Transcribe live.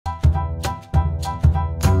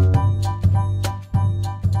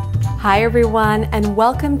Hi everyone, and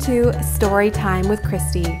welcome to Story Time with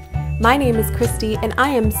Christy. My name is Christy, and I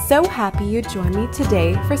am so happy you joined me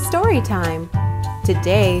today for Story Time.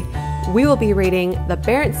 Today, we will be reading The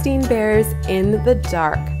Berenstain Bears in the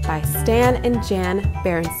Dark by Stan and Jan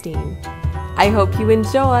Berenstain. I hope you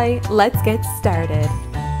enjoy. Let's get started.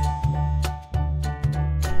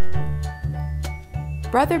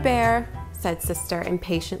 Brother Bear, said Sister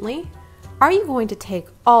impatiently, are you going to take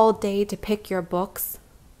all day to pick your books?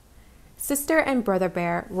 Sister and Brother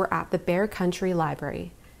Bear were at the Bear Country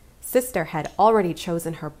Library. Sister had already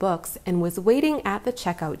chosen her books and was waiting at the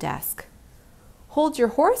checkout desk. Hold your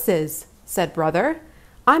horses, said Brother.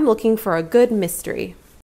 I'm looking for a good mystery.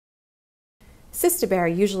 Sister Bear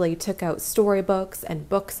usually took out storybooks and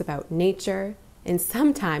books about nature, and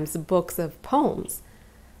sometimes books of poems.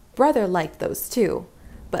 Brother liked those too,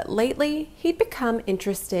 but lately he'd become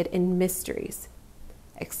interested in mysteries,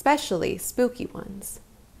 especially spooky ones.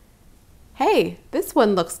 Hey, this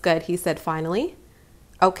one looks good, he said finally.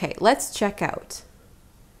 Okay, let's check out.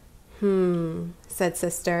 Said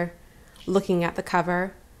Sister, looking at the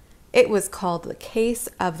cover. It was called The Case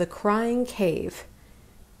of the Crying Cave.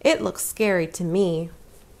 It looks scary to me.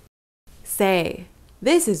 Say,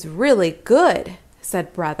 this is really good,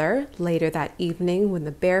 said Brother later that evening when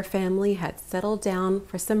the Bear family had settled down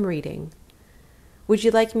for some reading. Would you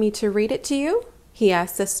like me to read it to you? He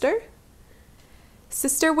asked Sister.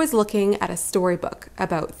 Sister was looking at a storybook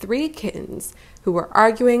about 3 kittens who were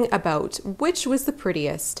arguing about which was the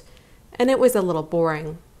prettiest, and it was a little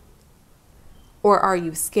boring. Or are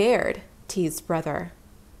you scared? Teased Brother.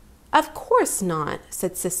 Of course not,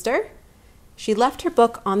 said Sister. She left her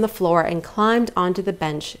book on the floor and climbed onto the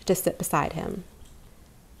bench to sit beside him.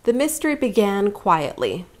 The mystery began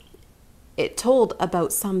quietly. It told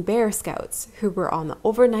about some Bear Scouts who were on the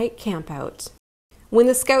overnight campout. When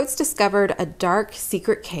the Scouts discovered a dark,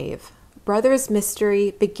 secret cave, Brother's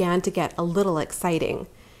mystery began to get a little exciting.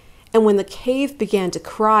 And when the cave began to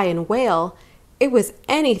cry and wail, it was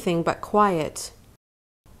anything but quiet.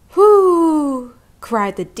 Whoo!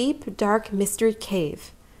 Cried the deep, dark mystery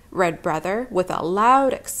cave, read Brother with a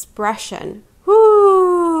loud expression.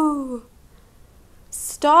 Whoo!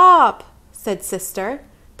 Stop, said Sister,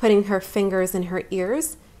 putting her fingers in her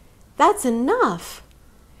ears. That's enough.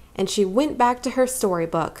 And she went back to her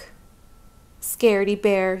storybook. Scaredy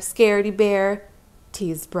bear,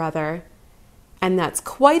 teased Brother. And that's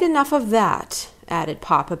quite enough of that, added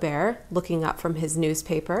Papa Bear, looking up from his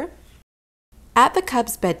newspaper. At the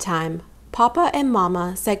cubs' bedtime, Papa and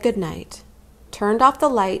Mama said goodnight, turned off the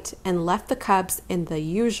light, and left the cubs in the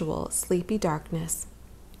usual sleepy darkness.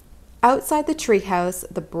 Outside the treehouse,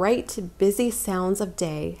 the bright, busy sounds of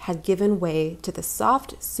day had given way to the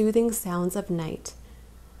soft, soothing sounds of night.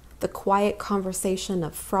 The quiet conversation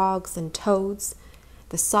of frogs and toads,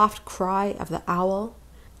 the soft cry of the owl,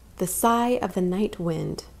 the sigh of the night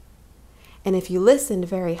wind. And if you listened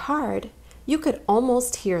very hard, you could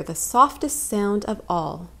almost hear the softest sound of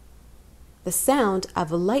all, the sound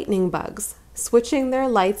of lightning bugs switching their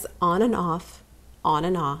lights on and off, on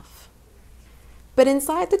and off. But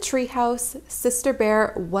inside the treehouse, Sister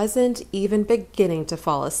Bear wasn't even beginning to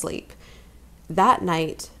fall asleep. That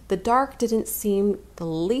night, the dark didn't seem the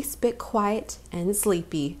least bit quiet and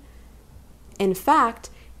sleepy. In fact,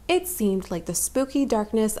 it seemed like the spooky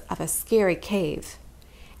darkness of a scary cave,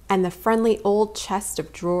 and the friendly old chest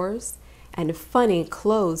of drawers and funny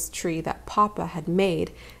clothes tree that Papa had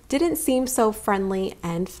made didn't seem so friendly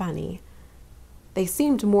and funny. They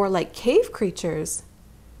seemed more like cave creatures.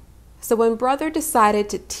 So when Brother decided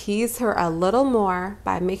to tease her a little more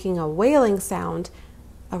by making a wailing sound,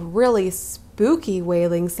 a really spooky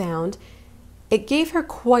wailing sound, it gave her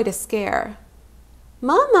quite a scare.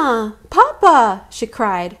 Mama! Papa! She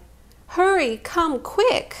cried. Hurry, come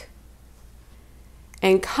quick!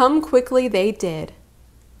 And come quickly they did.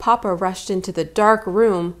 Papa rushed into the dark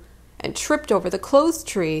room and tripped over the clothes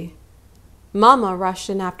tree. Mama rushed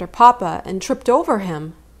in after Papa and tripped over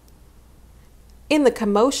him. In the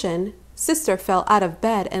commotion, Sister fell out of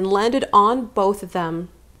bed and landed on both of them.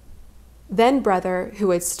 Then Brother,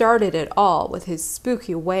 who had started it all with his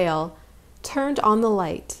spooky wail, turned on the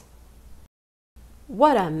light.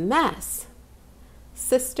 What a mess!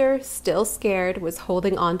 Sister, still scared, was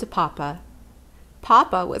holding on to Papa.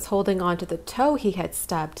 Papa was holding on to the toe he had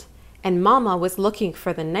stubbed, and Mama was looking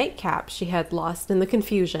for the nightcap she had lost in the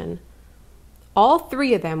confusion. All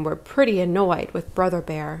 3 of them were pretty annoyed with Brother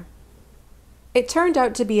Bear. It turned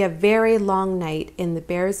out to be a very long night in the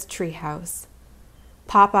Bears' treehouse.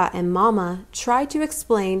 Papa and Mama tried to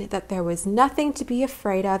explain that there was nothing to be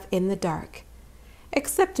afraid of in the dark,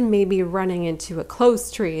 except maybe running into a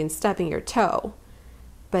clothes tree and stubbing your toe.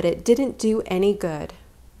 but it didn't do any good.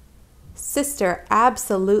 Sister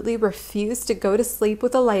absolutely refused to go to sleep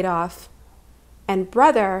with the light off, and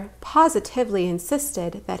brother positively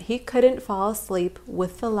insisted that he couldn't fall asleep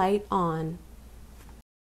with the light on.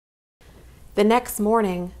 The next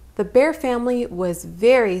morning, the bear family was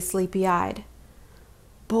very sleepy-eyed.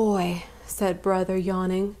 "Boy," said brother,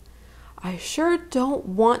 yawning, "I sure don't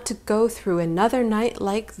want to go through another night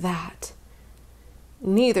like that."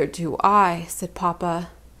 "Neither do I," said Papa,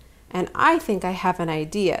 "and I think I have an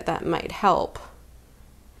idea that might help."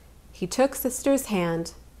 He took Sister's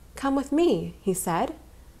hand. "Come with me," he said.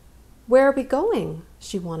 "Where are we going?"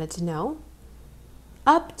 she wanted to know.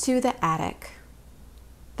 "Up to the attic."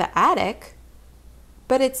 "The attic?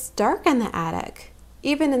 But it's dark in the attic,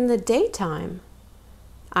 even in the daytime."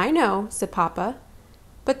 "I know," said Papa,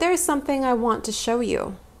 "but there's something I want to show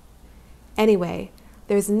you. Anyway,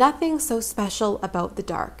 there's nothing so special about the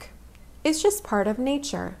dark. It's just part of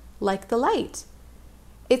nature, like the light.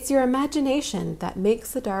 It's your imagination that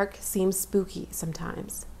makes the dark seem spooky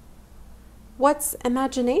sometimes." "What's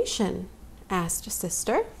imagination?" asked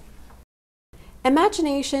Sister.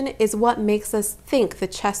 "Imagination is what makes us think the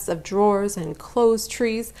chests of drawers and clothes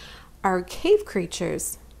trees are cave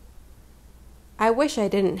creatures." "I wish I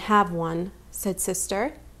didn't have one," said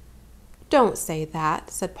Sister. "Don't say that,"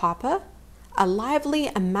 said Papa. "A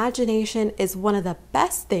lively imagination is one of the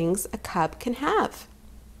best things a cub can have.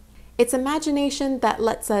 It's imagination that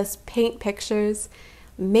lets us paint pictures,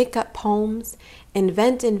 make up poems,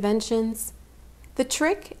 invent inventions. The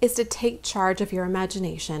trick is to take charge of your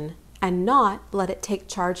imagination and not let it take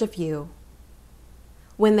charge of you."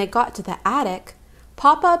 When they got to the attic,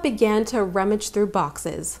 Papa began to rummage through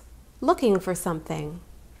boxes, looking for something.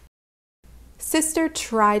 Sister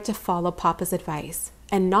tried to follow Papa's advice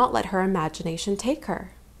and not let her imagination take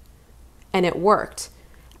her. And it worked.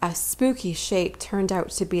 A spooky shape turned out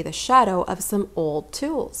to be the shadow of some old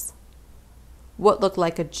tools. What looked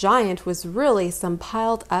like a giant was really some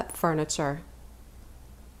piled up furniture.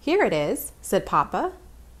 "Here it is," said Papa.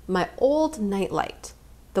 "My old nightlight,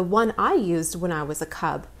 the one I used when I was a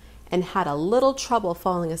cub and had a little trouble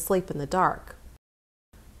falling asleep in the dark."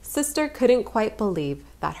 Sister couldn't quite believe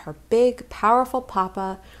that her big, powerful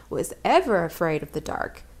Papa was ever afraid of the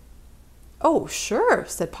dark. "Oh, sure,"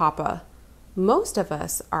 said Papa. "Most of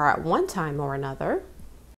us are at one time or another."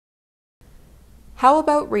 "How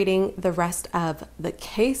about reading the rest of The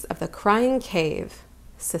Case of the Crying Cave?"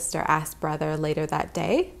 Sister asked brother later that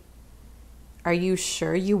day. "Are you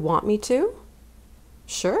sure you want me to?"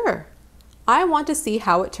 "Sure. I want to see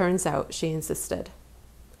how it turns out," she insisted.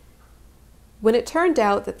 When it turned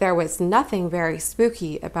out that there was nothing very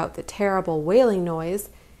spooky about the terrible wailing noise,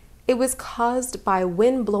 it was caused by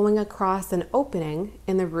wind blowing across an opening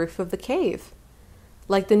in the roof of the cave,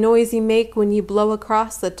 like the noise you make when you blow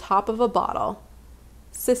across the top of a bottle.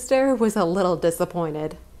 Sister was a little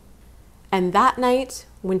disappointed. And that night,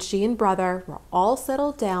 when she and brother were all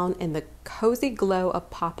settled down in the cozy glow of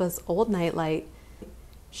Papa's old nightlight,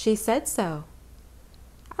 she said so.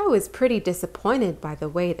 "I was pretty disappointed by the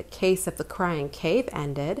way the Case of the Crying Cave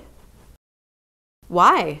ended."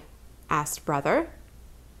 "Why?" asked brother.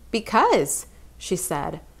 "Because," she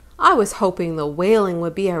said, "I was hoping the wailing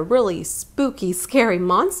would be a really spooky, scary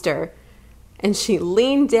monster." And she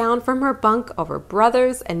leaned down from her bunk over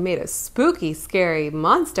brother's and made a spooky, scary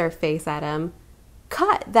monster face at him.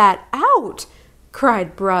 "Cut that out!"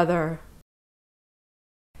 cried brother.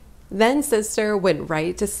 Then Sister went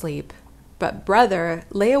right to sleep, but brother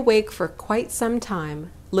lay awake for quite some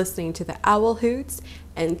time, listening to the owl hoots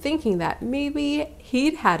and thinking that maybe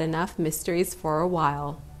he'd had enough mysteries for a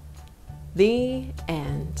while. The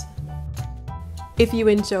end. If you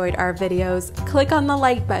enjoyed our videos, click on the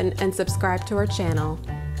like button and subscribe to our channel.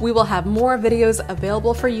 We will have more videos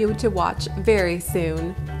available for you to watch very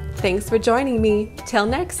soon. Thanks for joining me. Till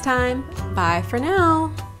next time, bye for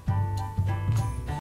now.